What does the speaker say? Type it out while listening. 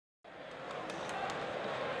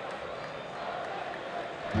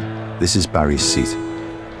This is Barry's seat.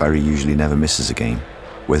 Barry usually never misses a game,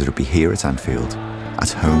 whether it be here at Anfield, at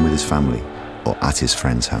home with his family, or at his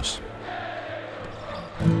friend's house.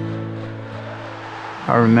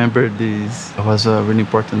 I remember this was a really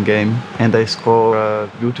important game, and I scored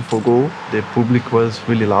a beautiful goal. The public was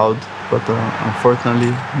really loud, but unfortunately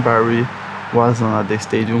Barry wasn't at the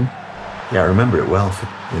stadium. Yeah, I remember it well.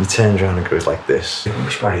 He turns around and goes like this. I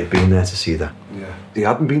wish Barry had been there to see that. Yeah, he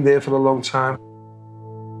hadn't been there for a long time.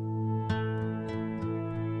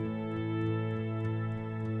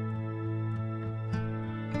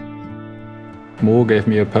 Mo gave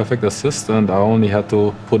me a perfect assist and I only had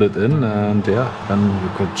to put it in, and yeah, then we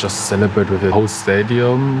could just celebrate with the whole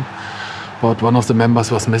stadium. But one of the members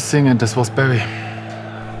was missing and this was Barry.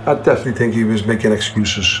 I definitely think he was making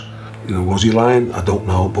excuses. You know, was he lying? I don't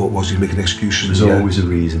know, but was he making excuses? There was always a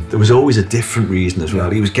reason. There was always a different reason as well.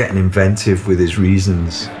 He was getting inventive with his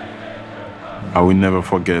reasons. I will never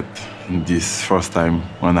forget this first time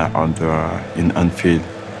when I entered in Anfield.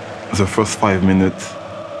 The first 5 minutes,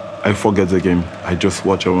 I forget the game. I just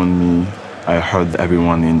watch around me. I heard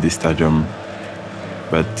everyone in the stadium.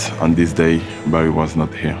 But on this day, Barry was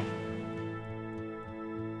not here.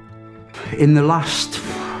 In the last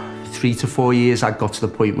 3 to 4 years, I got to the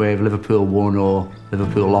point where if Liverpool won or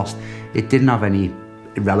Liverpool lost, it didn't have any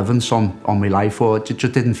relevance on my life, or it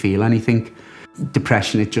just didn't feel anything.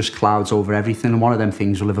 Depression, it just clouds over everything, and one of them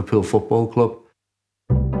things was Liverpool Football Club.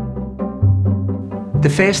 The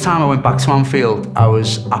first time I went back to Anfield, I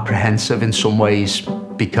was apprehensive in some ways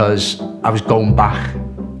because I was going back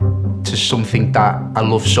to something that I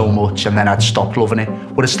love so much, and then I'd stopped loving it,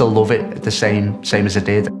 but I still love it the same as I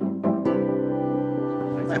did.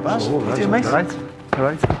 Hey, Bas, how are you, mate? All right.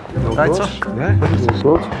 Right, sir? Yeah,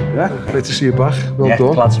 good. Yeah, great to see you back. Well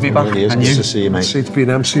done. Glad to be back. Really is And good you? to see you, mate. Seat's been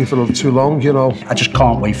empty for too long, you know. I just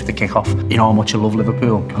can't wait for the kick-off. You know how much I love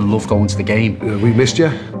Liverpool and love going to the game. We missed you,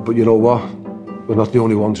 but you know what? We're not the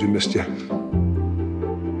only ones who missed you. I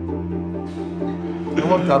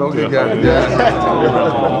want that hug again.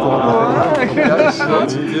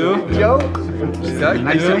 Joe.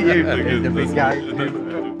 Nice to meet you. The big guy.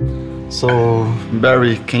 So,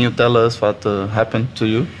 Barry, can you tell us what happened to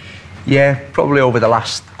you? Yeah, probably over the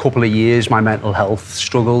last couple of years, my mental health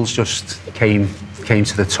struggles just came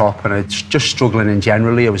to the top, and I was just struggling in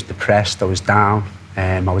generally. I was depressed, I was down,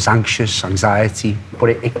 I was anxious, anxiety. But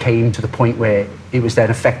it came to the point where it was then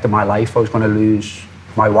affecting my life. I was going to lose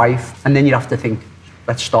my wife. And then you have to think,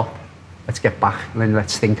 let's stop, let's get back, and then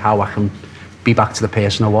let's think how I can be back to the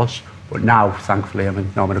person I was. But now, thankfully, I'm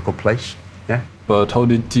in a good place, yeah. But how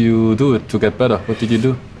did you do it to get better? What did you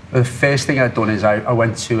do? The first thing I'd done is I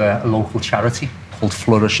went to a local charity called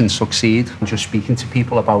Flourish and Succeed, and just speaking to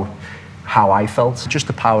people about how I felt. Just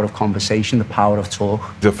the power of conversation, the power of talk.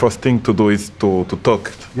 The first thing to do is to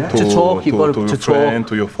talk. Yeah. To talk, you've got to your to friend, talk.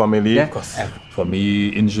 to your family. Yeah. Because for me,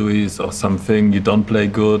 injuries or something, you don't play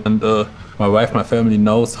good. And my wife, my family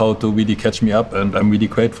knows how to really catch me up, and I'm really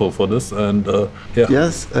grateful for this. And yeah.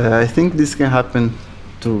 Yes, I think this can happen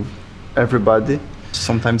to everybody.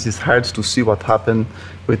 Sometimes it's hard to see what happened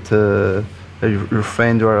with your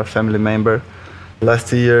friend or a family member.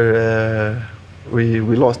 Last year, we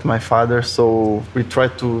lost my father, so we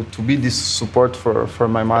tried to be this support for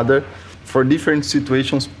my mother. For different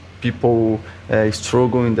situations, people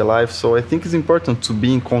struggle in their life, so I think it's important to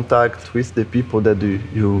be in contact with the people that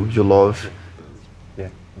you love. Yeah.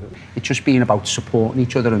 It's just being about supporting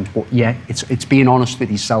each other, and yeah, it's being honest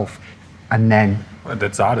with yourself, and then. And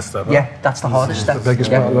that's the hardest step. Yeah, that's the hardest step. The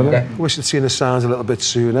biggest battle, isn't it? Yeah. Wish I'd seen the signs a little bit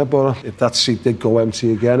sooner, but if that seat did go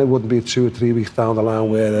empty again, it wouldn't be 2 or 3 weeks down the line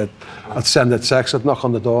where I'd send a text, I'd knock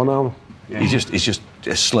on the door now. Yeah. It's just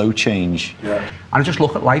a slow change. Yeah. And I just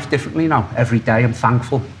look at life differently now. Every day I'm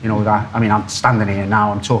thankful, you know, that, I mean, I'm standing here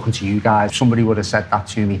now, I'm talking to you guys. If somebody would have said that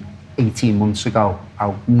to me 18 months ago,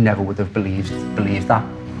 I never would have believed that.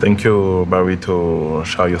 Thank you, Barry, to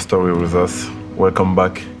share your story with us. Welcome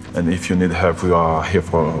back. And if you need help, we are here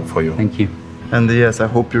for you. Thank you. And yes, I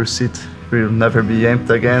hope your seat will never be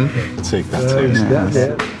empty again. Take that too.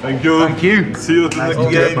 Yeah. Thank you. Thank you. See you next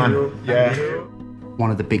game. Yeah.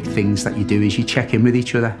 One of the big things that you do is you check in with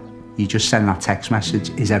each other. You just send that text message,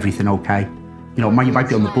 is everything okay? You know, you might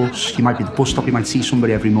be on the bus, you might be at the bus stop, you might see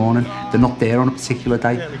somebody every morning. They're not there on a particular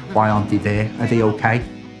day. Why aren't they there? Are they okay?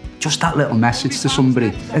 Just that little message to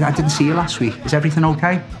somebody. I didn't see you last week. Is everything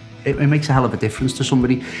okay? It makes a hell of a difference to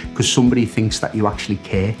somebody, because somebody thinks that you actually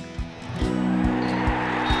care.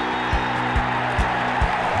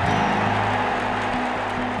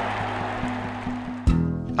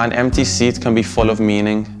 An empty seat can be full of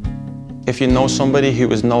meaning. If you know somebody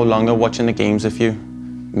who is no longer watching the games with you,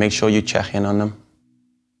 make sure you check in on them.